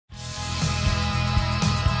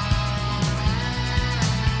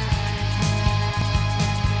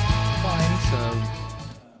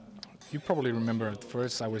You probably remember at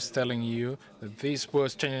first I was telling you that this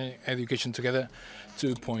was Changing Education Together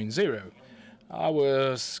 2.0. I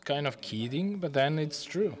was kind of kidding, but then it's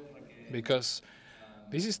true, because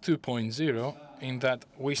this is 2.0 in that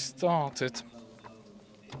we started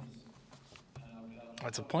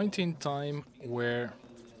at a point in time where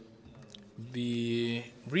the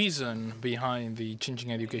reason behind the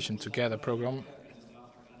Changing Education Together program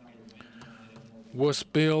was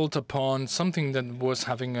built upon something that was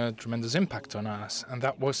having a tremendous impact on us, and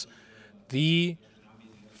that was the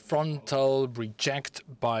frontal reject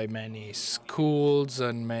by many schools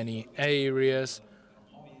and many areas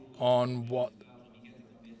on what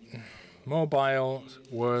mobile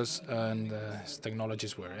was and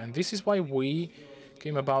technologies were. And this is why we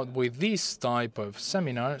came about with this type of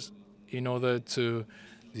seminars in order to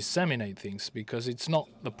disseminate things, because it's not,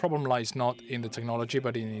 the problem lies not in the technology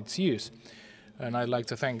but in its use. And I'd like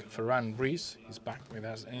to thank Ferran Ruiz, he's back with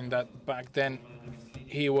us, in that back then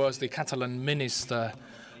he was the Catalan Minister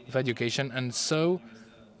of Education, and so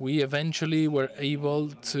we eventually were able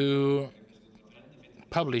to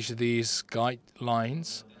publish these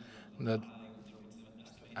guidelines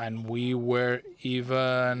and we were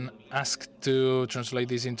even asked to translate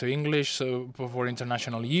this into English for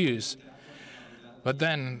international use. But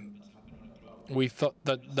then we thought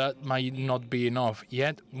that that might not be enough.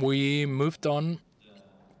 Yet we moved on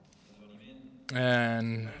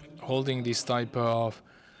and holding this type of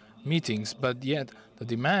meetings, but yet the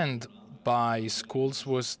demand by schools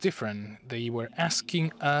was different. They were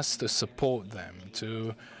asking us to support them,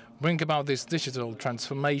 to bring about this digital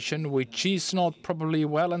transformation, which is not probably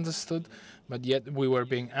well understood, but yet we were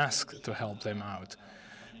being asked to help them out.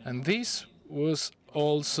 And this was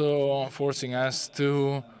also forcing us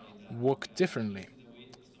to work differently.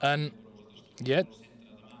 And yet,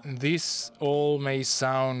 this all may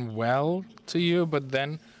sound well to you, but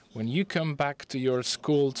then when you come back to your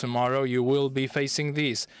school tomorrow, you will be facing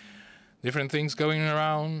this. Different things going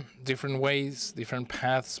around, different ways, different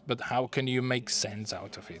paths, but how can you make sense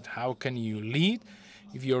out of it? How can you lead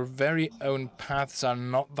if your very own paths are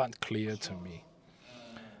not that clear to me?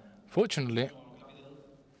 Fortunately,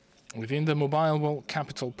 within the Mobile World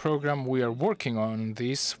Capital program, we are working on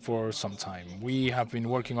this for some time. We have been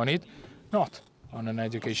working on it, not on an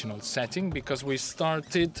educational setting, because we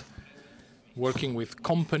started working with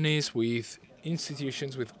companies, with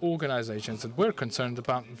institutions, with organizations that were concerned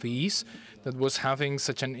about these, that was having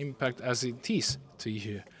such an impact as it is to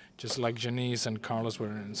you, just like Janice and Carlos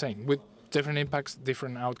were saying, with different impacts,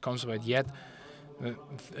 different outcomes, but yet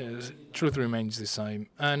truth remains the same.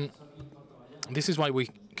 And this is why we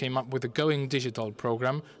came up with the Going Digital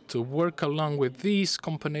program, to work along with these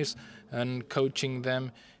companies and coaching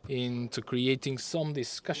them into creating some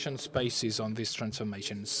discussion spaces on this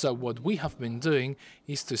transformation. So what we have been doing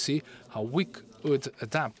is to see how we could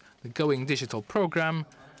adapt the Going Digital program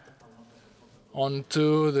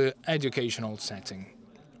onto the educational setting.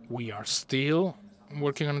 We are still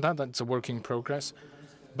working on that. That's a work in progress.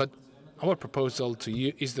 But our proposal to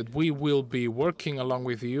you is that we will be working along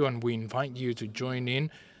with you, and we invite you to join in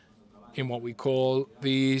what we call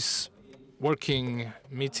these working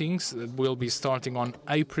meetings that will be starting on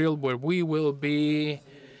April, where we will be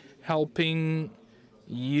helping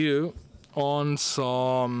you on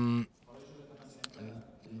some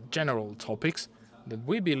general topics that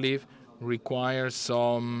we believe require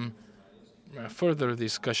some further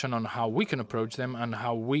discussion on how we can approach them and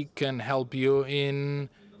how we can help you in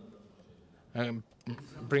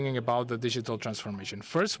bringing about the digital transformation.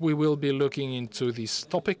 First, we will be looking into this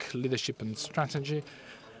topic, leadership and strategy.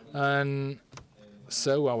 And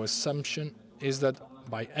so our assumption is that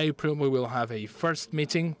by April, we will have a first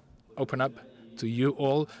meeting open up to you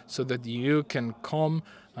all so that you can come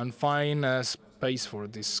and find a space for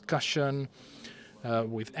discussion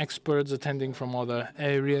with experts attending from other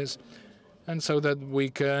areas, and so that we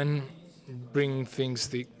can bring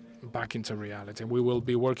things back into reality. We will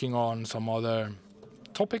be working on some other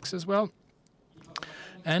topics as well.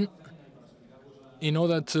 And in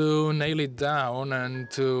order to nail it down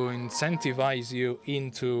and to incentivize you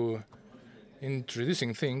into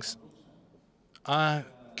introducing things, I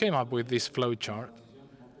came up with this flow chart.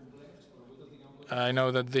 I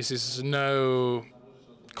know that this is no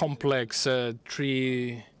complex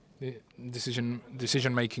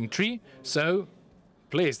decision-making tree, so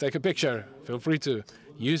please take a picture. Feel free to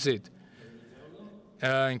use it,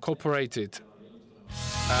 incorporate it,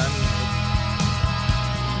 and